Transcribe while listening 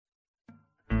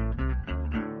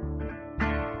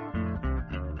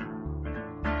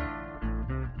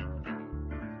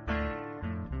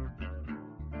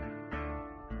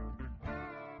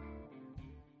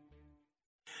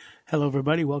Hello,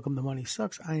 everybody. Welcome to Money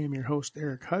Sucks. I am your host,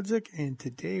 Eric Hudzik, and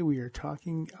today we are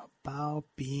talking about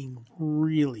being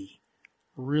really,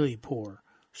 really poor.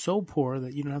 So poor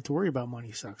that you don't have to worry about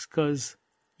money sucks because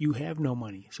you have no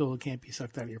money, so it can't be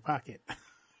sucked out of your pocket.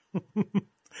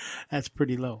 That's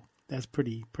pretty low. That's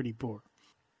pretty poor.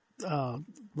 A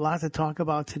lot to talk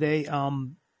about today.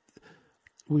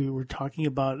 We were talking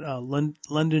about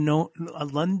Londonium.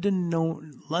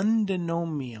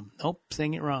 Nope,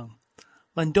 saying it wrong.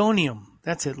 Londonium.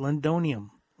 That's it, Londonium.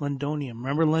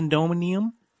 Remember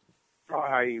Londonium?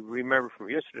 I remember from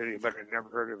yesterday, but I'd never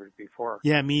heard of it before.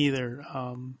 Yeah, me either.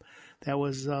 That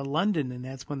was London, and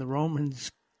that's when the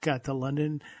Romans got to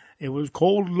London. It was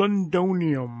called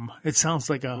Londonium. It sounds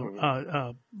like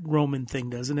a Roman thing,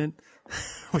 doesn't it?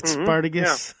 With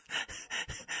Spartacus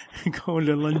going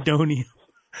to Londonium.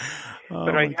 Oh,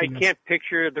 but I can't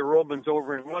picture the Romans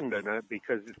over in London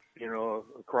because it's,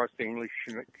 across the English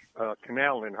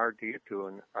Canal and hard to get to,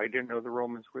 and I didn't know the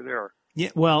Romans were there.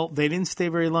 Yeah, well, they didn't stay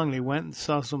very long. They went and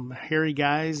saw some hairy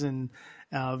guys and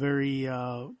very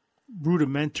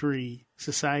rudimentary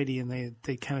society, and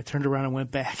they kind of turned around and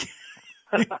went back.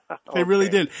 They really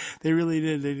did. They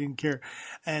didn't care.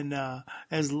 And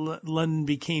as London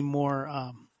became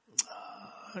more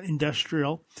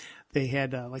industrial, they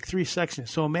had like three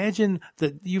sections. So imagine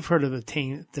that you've heard of the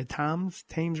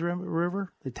Thames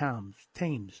River, the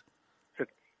Thames.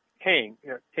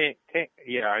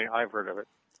 Yeah, I've heard of it.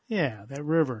 Yeah, that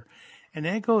river. And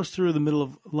that goes through the middle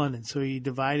of London. So you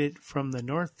divide it from the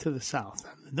north to the south.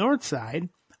 On the north side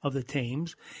of the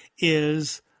Thames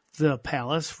is the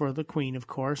palace for the Queen, of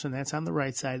course, and that's on the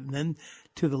right side. And then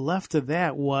to the left of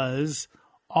that was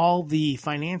all the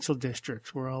financial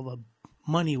districts where all the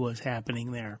money was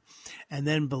happening there. And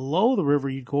then below the river,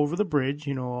 you'd go over the bridge.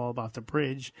 You know all about the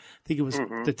bridge. I think it was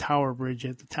the Tower Bridge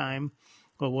at the time.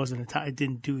 Well, it wasn't it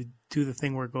didn't do the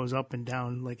thing where it goes up and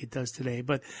down like it does today.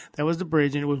 But that was the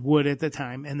bridge, and it was wood at the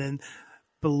time. And then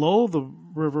below the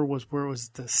river was where it was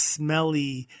the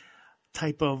smelly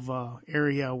type of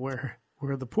area where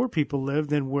the poor people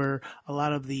lived and where a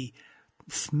lot of the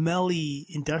smelly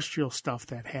industrial stuff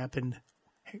that happened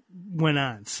went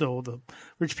on. So the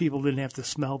rich people didn't have to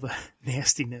smell the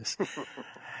nastiness.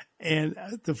 And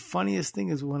the funniest thing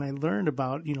is when I learned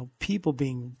about, people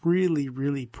being really,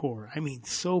 really poor. I mean,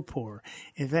 so poor.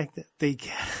 In fact, they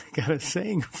got a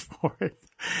saying for it.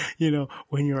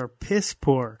 When you're piss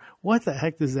poor, what the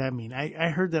heck does that mean? I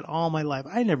heard that all my life.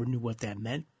 I never knew what that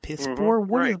meant. Piss poor?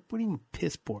 What do you mean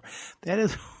piss poor? That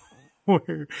is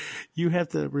where you have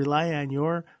to rely on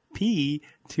your pee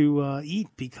to eat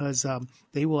because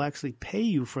they will actually pay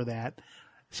you for that.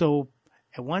 So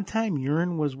at one time,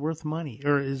 urine was worth money,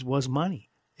 or was money,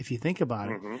 if you think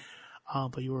about it.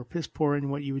 But you were piss poor,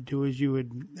 and what you would do is you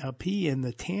would pee, and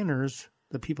the tanners,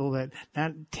 the people that,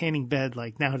 not tanning bed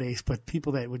like nowadays, but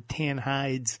people that would tan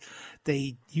hides,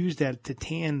 they used that to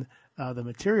tan the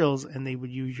materials, and they would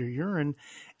use your urine,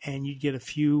 and you'd get a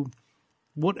few,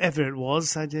 whatever it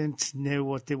was, I didn't know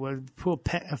what they was,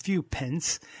 a few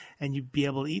pence, and you'd be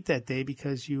able to eat that day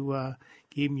because you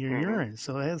gave them your urine.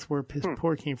 So that's where piss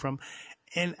poor came from.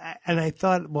 And I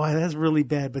thought, boy, that's really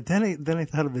bad. But then I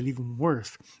thought of it even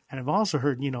worse. And I've also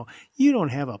heard, you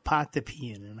don't have a pot to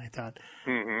pee in. And I thought,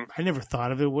 I never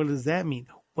thought of it. What does that mean?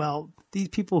 Well, these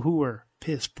people who were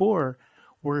piss poor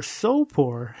were so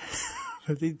poor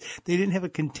that they didn't have a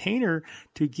container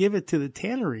to give it to the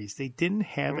tanneries. They didn't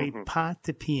have a pot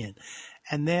to pee in.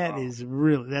 And that's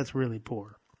really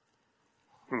poor.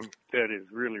 That is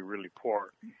really, really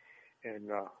poor. And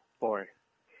boy.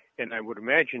 And I would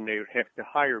imagine they would have to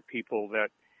hire people that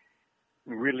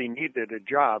really needed a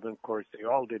job. And of course, they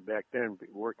all did back then, but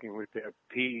working with that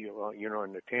pee,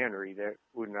 in the tannery, that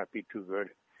would not be too good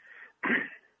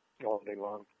all day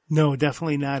long. No,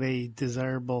 definitely not a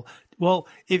desirable. Well,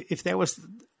 if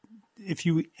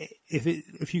you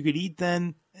could eat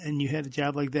then and you had a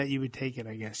job like that, you would take it.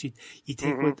 I guess you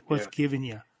take what's given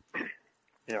you.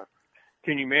 Yeah.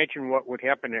 Can you imagine what would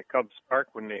happen at Cubs Park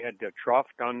when they had the trough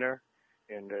down there?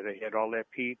 And they had all that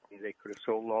peat. They could have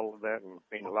sold all of that and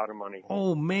made a lot of money.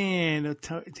 Oh man,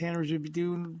 the tanners would be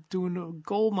doing a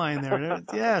gold mine there.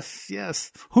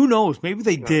 Yes. Who knows? Maybe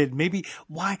they did. Maybe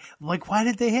why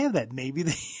did they have that? Maybe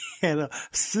they had a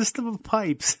system of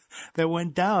pipes that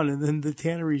went down, and then the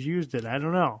tanneries used it. I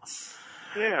don't know.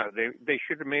 Yeah, they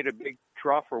should have made a big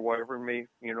trough or whatever, and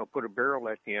put a barrel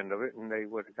at the end of it, and they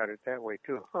would have got it that way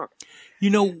too, huh?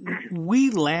 We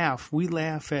laugh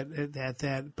at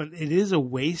that, but it is a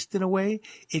waste in a way.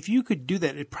 If you could do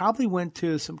that, it probably went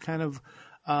to some kind of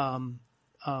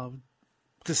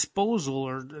disposal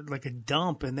or like a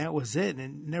dump, and that was it, and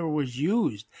it never was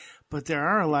used. but there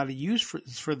are a lot of use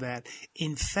for that.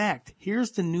 In fact,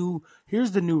 here's the new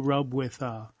rub with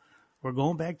we're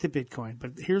going back to Bitcoin,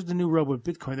 but here's the new rub with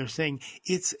Bitcoin. They're saying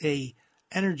it's a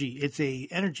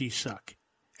energy suck,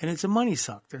 and it's a money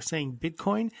suck. They're saying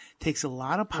Bitcoin takes a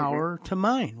lot of power to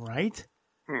mine, right?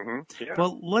 Yeah.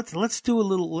 Well, let's do a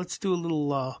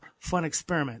little fun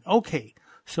experiment. Okay,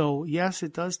 so yes,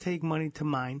 it does take money to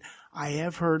mine. I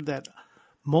have heard that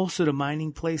most of the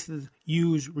mining places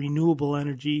use renewable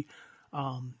energy.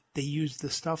 They use the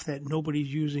stuff that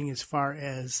nobody's using as far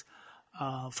as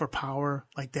for power,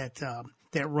 like that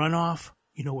runoff,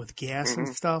 with gas and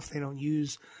stuff. They don't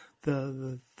use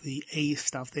the A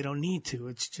stuff. They don't need to.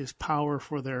 It's just power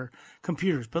for their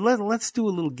computers. But let's do a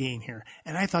little game here.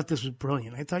 And I thought this was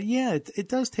brilliant. I thought, yeah, it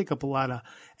does take up a lot of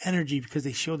energy because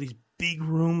they show these big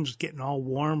rooms getting all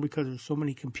warm because there's so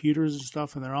many computers and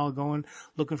stuff, and they're all going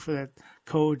looking for that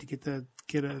code to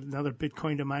get another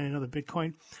Bitcoin to mine another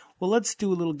Bitcoin. Well, let's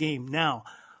do a little game now.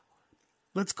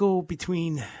 Let's go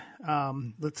between.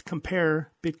 Let's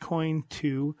compare Bitcoin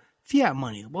to fiat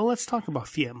money. Well, let's talk about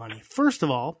fiat money. First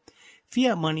of all,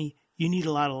 fiat money, you need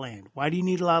a lot of land. Why do you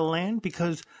need a lot of land?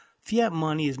 Because fiat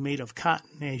money is made of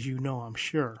cotton, as you know, I'm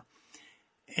sure.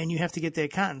 And you have to get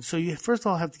that cotton. So you first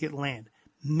of all have to get land.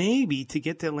 Maybe to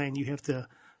get that land, you have to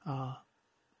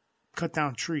cut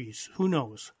down trees. Who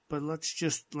knows? But let's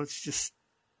just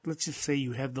say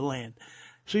you have the land.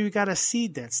 So you got to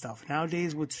seed that stuff.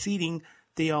 Nowadays with seeding,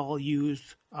 they all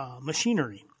use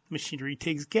machinery. Machinery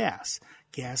takes gas.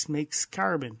 Gas makes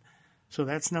carbon. So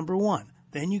that's number one.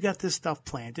 Then you got this stuff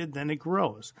planted, then it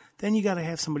grows. Then you got to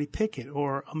have somebody pick it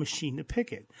or a machine to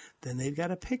pick it. Then they've got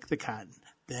to pick the cotton.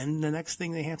 Then the next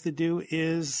thing they have to do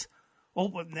is,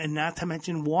 and not to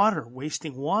mention water,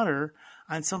 wasting water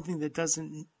on something that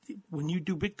doesn't, when you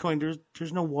do Bitcoin,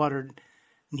 there's no water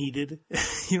needed.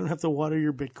 You don't have to water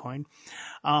your Bitcoin.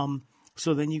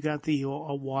 So then you got the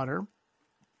water.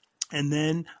 And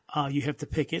then you have to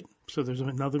pick it. So there's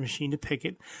another machine to pick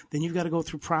it. Then you've got to go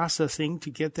through processing to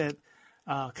get that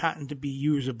cotton to be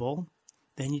usable.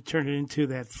 Then you turn it into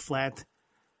that flat,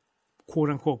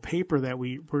 quote-unquote, paper that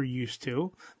we're used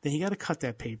to. Then you got to cut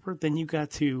that paper. Then you've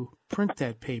got to print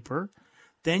that paper.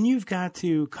 Then you've got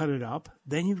to cut it up.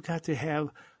 Then you've got to have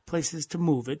places to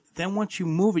move it. Then once you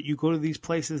move it, you go to these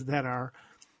places that are,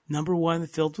 number one,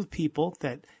 filled with people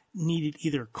that need it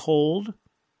either cold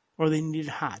or they need it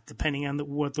hot, depending on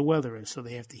what the weather is. So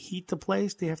they have to heat the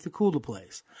place, they have to cool the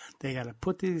place. They got to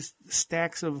put these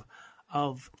stacks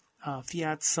of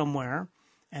fiat somewhere,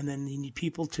 and then you need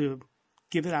people to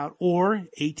give it out, or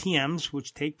ATMs,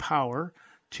 which take power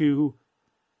to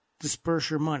disperse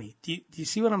your money. Do you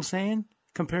see what I'm saying?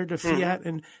 Compared to fiat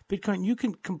and Bitcoin, you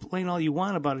can complain all you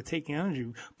want about it taking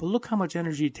energy, but look how much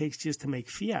energy it takes just to make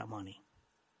fiat money.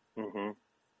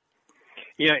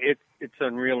 Yeah, it's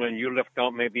unreal, and you left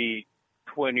out maybe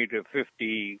 20 to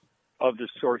 50 other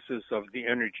sources of the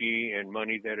energy and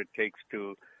money that it takes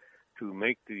to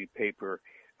make the paper,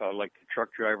 like the truck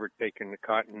driver taking the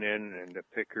cotton in, and the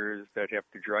pickers that have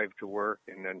to drive to work,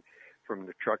 and then from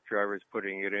the truck drivers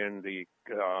putting it in, the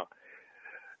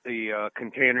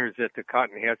containers that the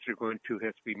cotton has to go into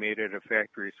has to be made at a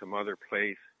factory some other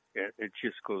place. It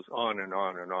just goes on and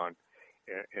on and on.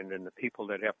 And then the people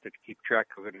that have to keep track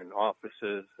of it in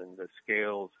offices and the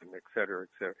scales and et cetera, et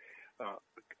cetera.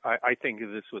 I think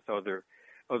of this with other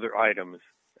items,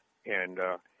 and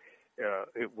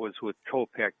it was with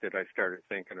Topac that I started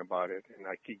thinking about it. And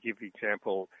I could give you an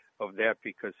example of that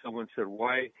because someone said,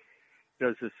 why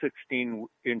does a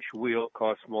 16-inch wheel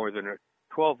cost more than a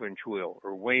 12-inch wheel,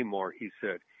 or way more, he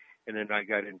said. And then I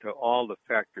got into all the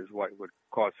factors why it would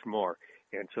cost more.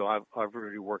 And so I've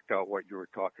already worked out what you were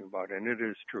talking about, and it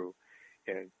is true.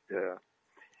 And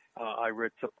I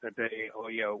read something today. Oh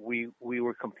yeah, we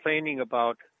were complaining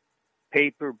about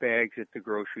paper bags at the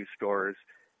grocery stores,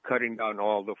 cutting down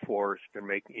all the forest and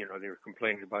making. They were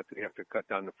complaining about they have to cut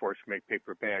down the forest to make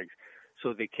paper bags.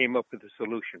 So they came up with a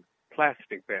solution: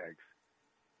 plastic bags.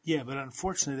 Yeah, but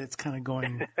unfortunately, that's kind of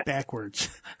going backwards.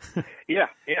 Yeah.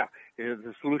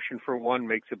 The solution for one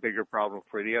makes a bigger problem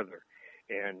for the other.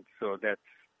 And so that's,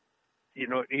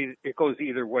 it goes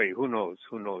either way. Who knows?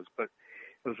 But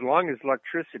as long as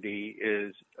electricity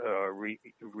is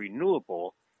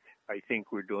renewable, I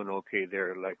think we're doing okay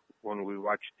there. Like when we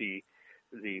watched the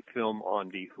film on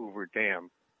the Hoover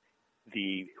Dam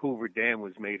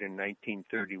was made in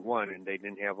 1931, and they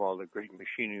didn't have all the great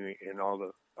machinery and all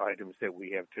the items that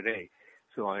we have today.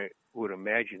 So I would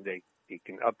imagine they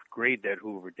can upgrade that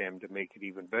Hoover Dam to make it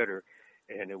even better.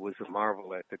 And it was a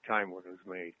marvel at the time when it was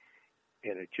made.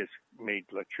 And it just made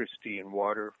electricity and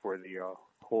water for the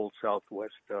whole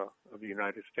southwest of the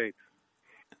United States.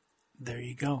 There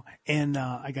you go. And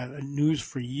I got a news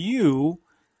for you,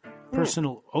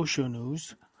 personal Osho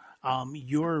news.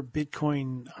 Your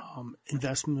Bitcoin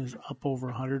investment is up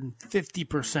over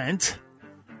 150%.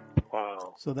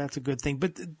 Wow. So that's a good thing.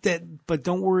 But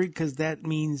don't worry, because that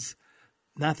means,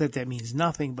 not that that means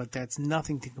nothing, but that's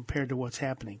nothing to compare to what's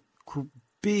happening.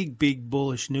 Big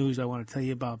bullish news I want to tell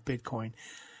you about Bitcoin.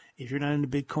 If you're not into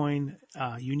Bitcoin,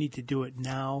 you need to do it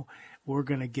now. We're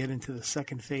going to get into the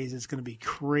second phase. It's going to be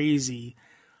crazy.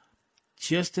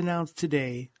 Just announced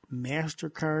today,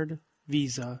 MasterCard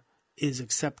Visa is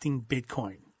accepting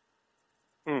Bitcoin.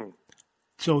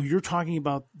 So you're talking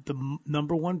about the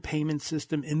number one payment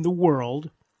system in the world.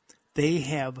 They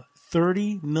have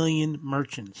 30 million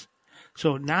merchants.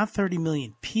 So not 30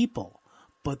 million people,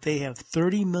 but they have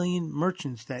 30 million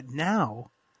merchants that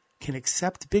now can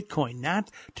accept Bitcoin,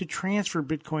 not to transfer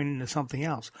Bitcoin into something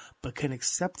else, but can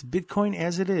accept Bitcoin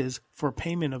as it is for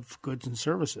payment of goods and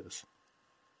services.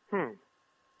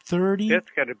 30 That's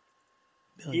got to,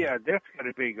 million. yeah, that's got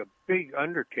to be a big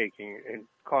undertaking and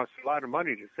costs a lot of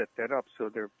money to set that up. So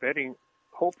they're betting,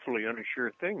 hopefully, on a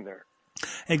sure thing there.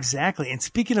 Exactly. And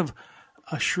speaking of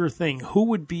a sure thing, who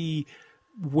would be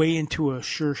way into a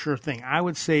sure thing? I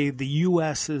would say the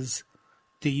USA's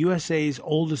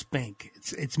oldest bank.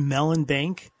 It's Mellon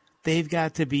Bank. They've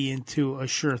got to be into a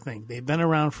sure thing. They've been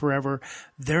around forever.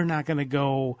 They're not going to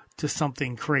go to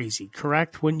something crazy,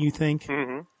 correct? Wouldn't you think?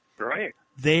 Mm-hmm. Right.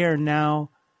 They are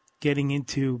now getting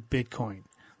into Bitcoin.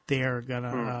 They are going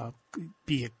to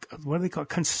be what do they call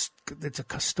it? It's a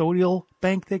custodial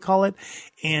bank, they call it,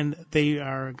 and they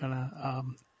are going to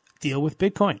deal with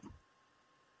Bitcoin.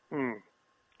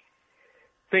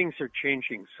 Things are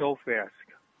changing so fast.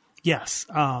 Yes.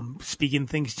 Speaking of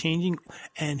things changing,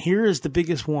 and here is the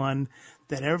biggest one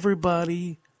that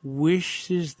everybody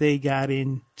wishes they got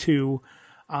into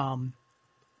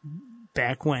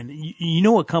back when. You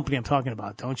know what company I'm talking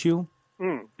about, don't you?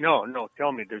 No.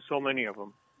 Tell me. There's so many of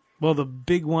them. Well, the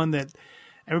big one that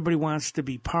everybody wants to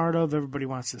be part of, everybody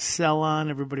wants to sell on,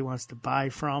 everybody wants to buy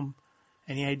from.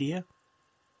 Any idea?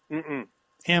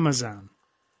 Amazon.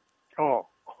 Oh,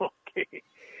 okay.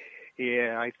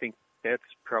 Yeah, I think that's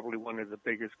probably one of the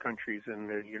biggest countries in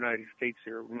the United States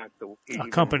here, not the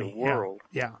company, the world.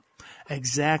 Yeah,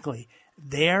 exactly.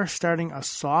 They are starting a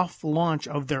soft launch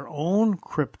of their own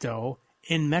crypto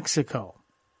in Mexico.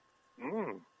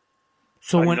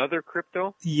 So another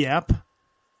crypto? Yep.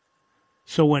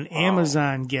 So when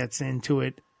Amazon gets into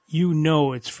it, you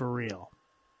know it's for real.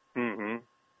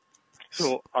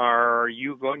 So are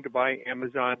you going to buy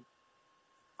Amazon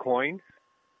coins?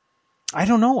 I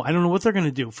don't know. I don't know what they're going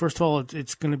to do. First of all,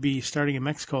 it's going to be starting in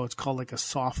Mexico. It's called like a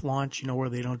soft launch, where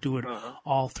they don't do it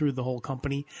all through the whole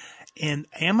company. And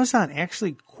Amazon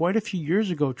actually quite a few years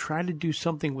ago tried to do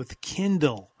something with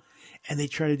Kindle, and they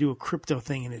tried to do a crypto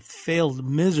thing, and it failed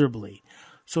miserably.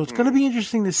 So it's going to be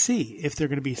interesting to see if they're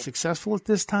going to be successful at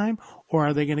this time, or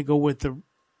are they going to go with the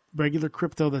regular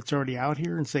crypto that's already out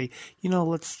here and say,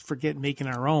 let's forget making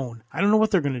our own. I don't know what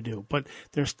they're going to do, but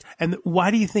and why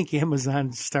do you think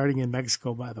Amazon's starting in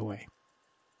Mexico, by the way?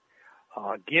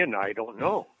 Again, I don't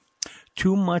know.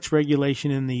 Too much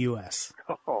regulation in the U.S.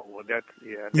 Oh, well, that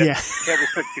was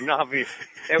such an obvious.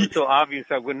 That was so obvious.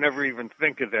 I would never even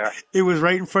think of that. It was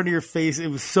right in front of your face. It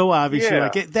was so obvious. Yeah. You're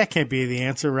like, that can't be the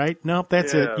answer, right? Nope,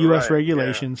 that's it. U.S.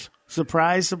 regulations. Yeah.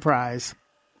 Surprise, surprise.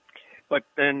 But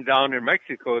then down in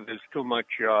Mexico, there's too much.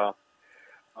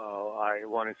 I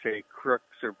want to say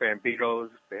crooks or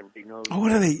bambinos. Oh,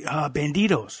 what are they?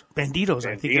 Banditos.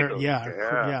 I think they're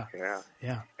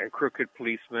yeah. And crooked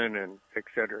policemen and et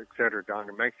cetera, down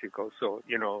in Mexico. So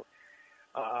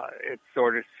it's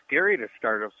sort of scary to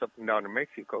start up something down in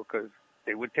Mexico because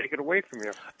they would take it away from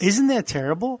you. Isn't that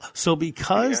terrible? So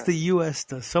because the U.S.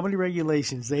 does so many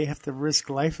regulations, they have to risk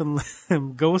life and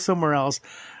limb, go somewhere else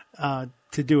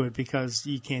to do it because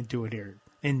you can't do it here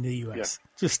in the U.S. Yeah.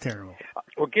 Just terrible.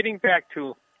 Well, getting back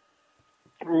to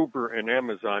Uber and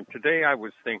Amazon, today I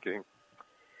was thinking,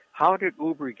 how did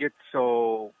Uber get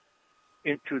so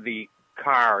into the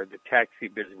taxi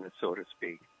business, so to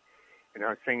speak? And I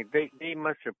was saying they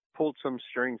must have pulled some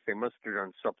strings. They must have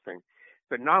done something.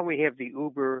 But now we have the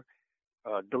Uber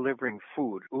delivering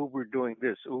food, Uber doing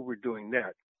this, Uber doing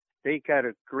that. They got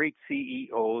a great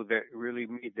CEO that really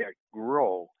made that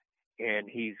grow, and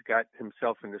he's got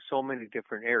himself into so many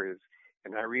different areas.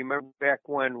 And I remember back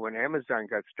when Amazon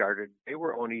got started, they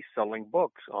were only selling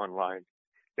books online.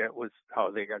 That was how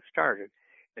they got started.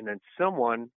 And then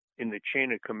someone in the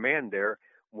chain of command there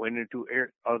went into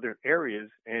other areas,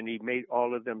 and he made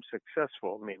all of them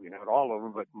successful. Maybe not all of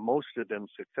them, but most of them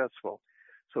successful.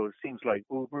 So it seems like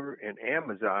Uber and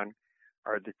Amazon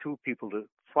are the two people to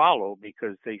follow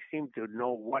because they seem to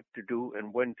know what to do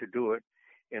and when to do it.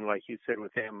 And like you said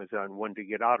with Amazon, when to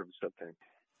get out of something.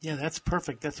 Yeah, that's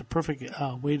perfect. That's a perfect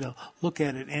way to look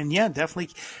at it. And yeah, definitely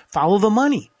follow the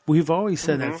money. We've always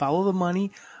said that. Follow the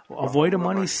money, avoid a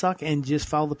money suck, and just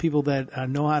follow the people that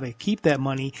know how to keep that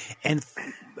money and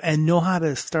know how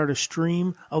to start a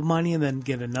stream of money and then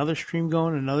get another stream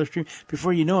going, another stream.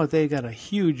 Before you know it, they've got a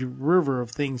huge river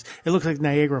of things. It looks like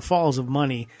Niagara Falls of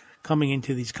money coming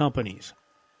into these companies.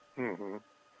 Mm-hmm.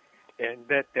 And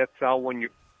that's how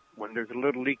when there's a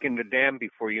little leak in the dam,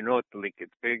 before you know it, the leak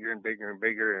gets bigger and bigger and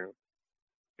bigger,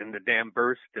 and the dam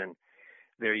bursts, and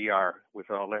there you are with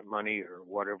all that money or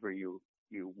whatever you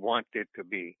want it to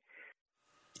be.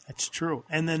 That's true.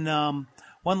 And then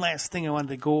one last thing I wanted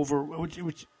to go over,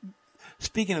 which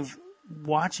speaking of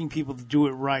watching people do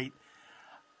it right,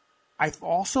 I've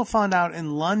also found out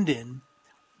in London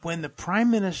when the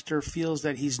Prime Minister feels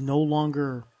that he's no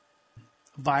longer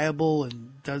viable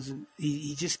and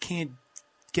he just can't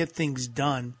get things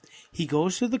done, he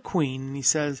goes to the Queen and he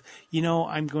says,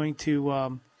 I'm going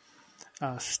to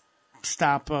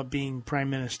stop being Prime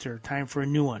Minister. Time for a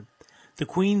new one. The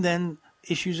Queen then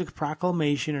issues a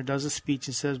proclamation or does a speech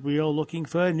and says, we are looking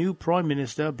for a new Prime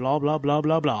Minister, blah, blah, blah,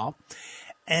 blah, blah.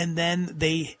 And then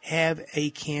they have a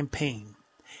campaign.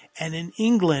 And in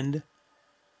England,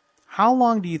 how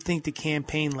long do you think the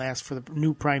campaign lasts for the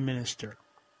new Prime Minister?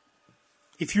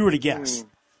 If you were to guess.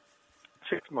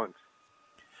 6 months.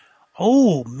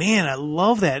 Oh, man, I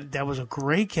love that. That was a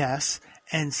great guess.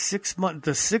 And 6 months,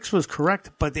 the 6 was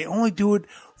correct, but they only do it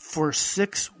for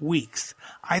 6 weeks.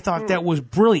 I thought that was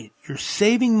brilliant. You're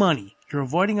saving money. You're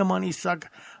avoiding a money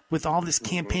suck with all this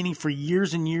campaigning for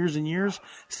years and years and years.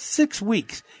 6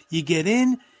 weeks. You get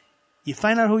in, you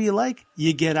find out who you like,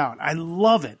 you get out. I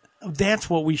love it. That's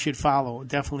what we should follow,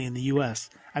 definitely in the U.S.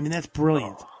 I mean, that's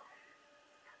brilliant. Oh.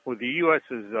 Well, the U.S.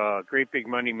 is a great big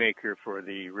money maker for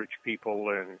the rich people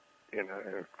and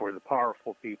for the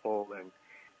powerful people, and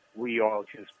we all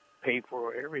just pay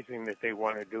for everything that they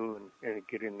want to do and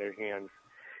get in their hands.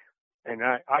 And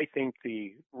I think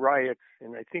the riots,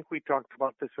 and I think we talked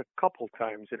about this a couple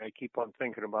times, and I keep on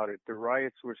thinking about it, the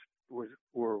riots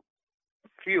were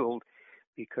fueled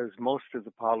because most of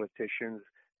the politicians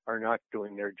are not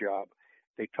doing their job.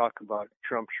 They talk about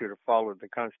Trump should have followed the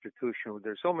Constitution.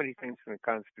 There's so many things in the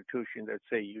Constitution that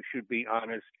say you should be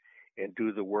honest and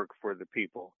do the work for the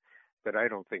people, but I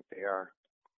don't think they are.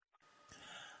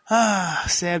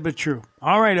 Sad but true.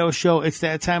 All right, Osho, it's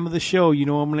that time of the show. You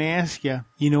know what I'm going to ask you.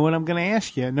 You know what I'm going to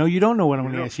ask you. No, you don't know what I'm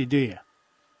going to ask you, do you?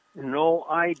 No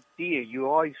idea. You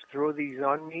always throw these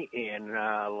on me, and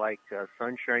like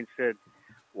Sunshine said,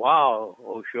 wow,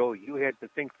 Osho, you had to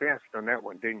think fast on that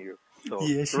one, didn't you? So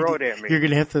yes, throw it at me. You're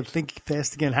going to have to think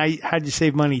fast again. How did you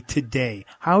save money today?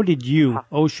 How did you,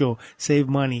 Osho, save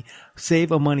a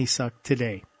money suck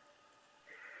today?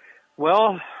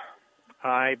 Well,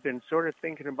 I've been sort of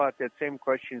thinking about that same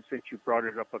question since you brought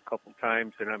it up a couple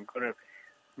times, and I'm going to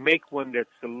make one that's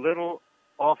a little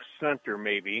off-center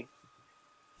maybe.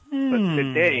 But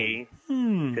today,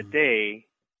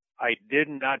 I did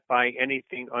not buy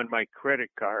anything on my credit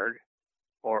card,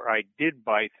 or I did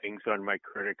buy things on my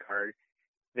credit card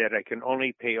that I can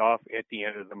only pay off at the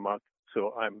end of the month,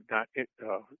 so I'm not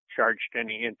charged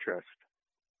any interest.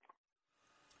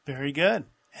 Very good.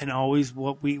 And always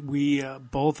what we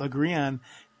both agree on,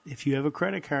 if you have a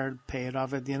credit card, pay it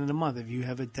off at the end of the month. If you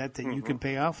have a debt that you can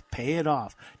pay off, pay it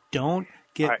off. Don't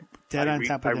get debt on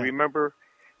top of that. I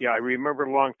remember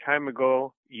a long time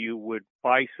ago, you would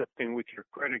buy something with your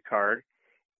credit card,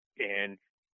 and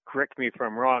correct me if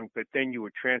I'm wrong, but then you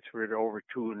would transfer it over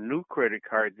to a new credit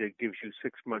card that gives you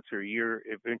 6 months or a year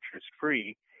of interest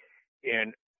free.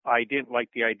 And I didn't like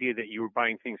the idea that you were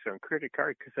buying things on credit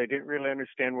card because I didn't really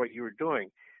understand what you were doing.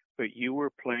 But you were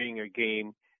playing a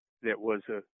game that was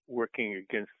working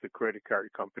against the credit card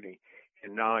company.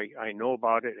 And now I know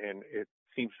about it, and it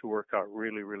seems to work out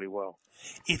really, really well.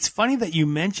 It's funny that you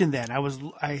mentioned that.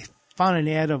 I found an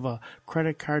ad of a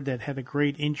credit card that had a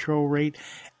great intro rate,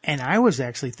 and I was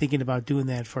actually thinking about doing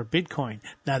that for Bitcoin.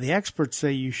 Now, the experts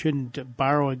say you shouldn't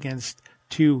borrow against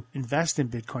to invest in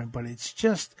Bitcoin, but it's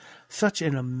just such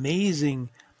an amazing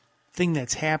thing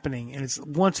that's happening, and it's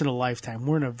once in a lifetime.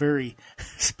 We're in a very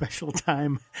special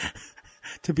time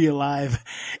to be alive,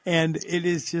 and it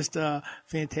is just a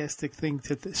fantastic thing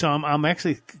so I'm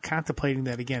actually contemplating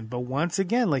that again. But once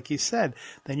again, like you said,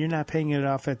 then you're not paying it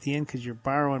off at the end because you're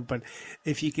borrowing. But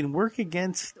if you can work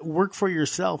for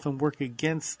yourself and work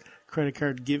against credit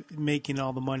card making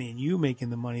all the money and you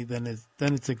making the money, then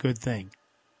it's a good thing.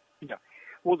 Yeah.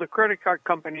 Well, the credit card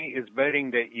company is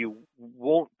betting that you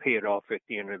won't pay it off at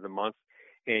the end of the month,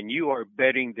 and you are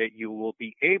betting that you will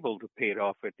be able to pay it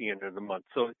off at the end of the month.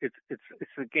 So it's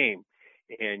a game,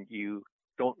 and you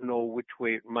don't know which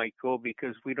way it might go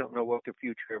because we don't know what the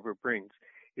future ever brings.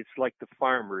 It's like the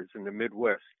farmers in the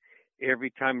Midwest.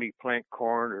 Every time they plant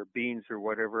corn or beans or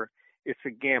whatever, it's a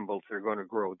gamble if they're going to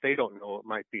grow. They don't know. It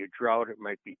might be a drought. It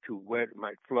might be too wet. It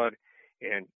might flood.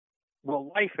 And,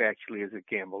 well, life actually is a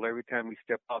gamble. Every time we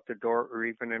step out the door or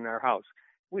even in our house,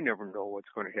 we never know what's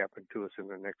going to happen to us in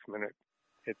the next minute.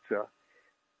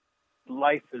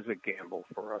 Life is a gamble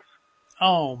for us.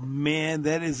 Oh, man,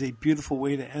 that is a beautiful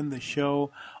way to end the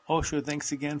show. Osho,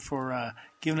 thanks again for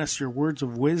giving us your words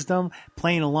of wisdom,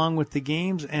 playing along with the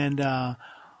games, and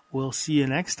we'll see you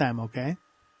next time, okay?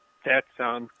 That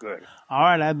sounds good. All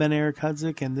right, I've been Eric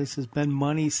Hudzik, and this has been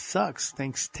Money Sucks.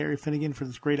 Thanks, Terry Finnegan, for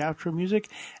this great outro music,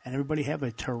 and everybody have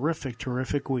a terrific,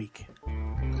 terrific week.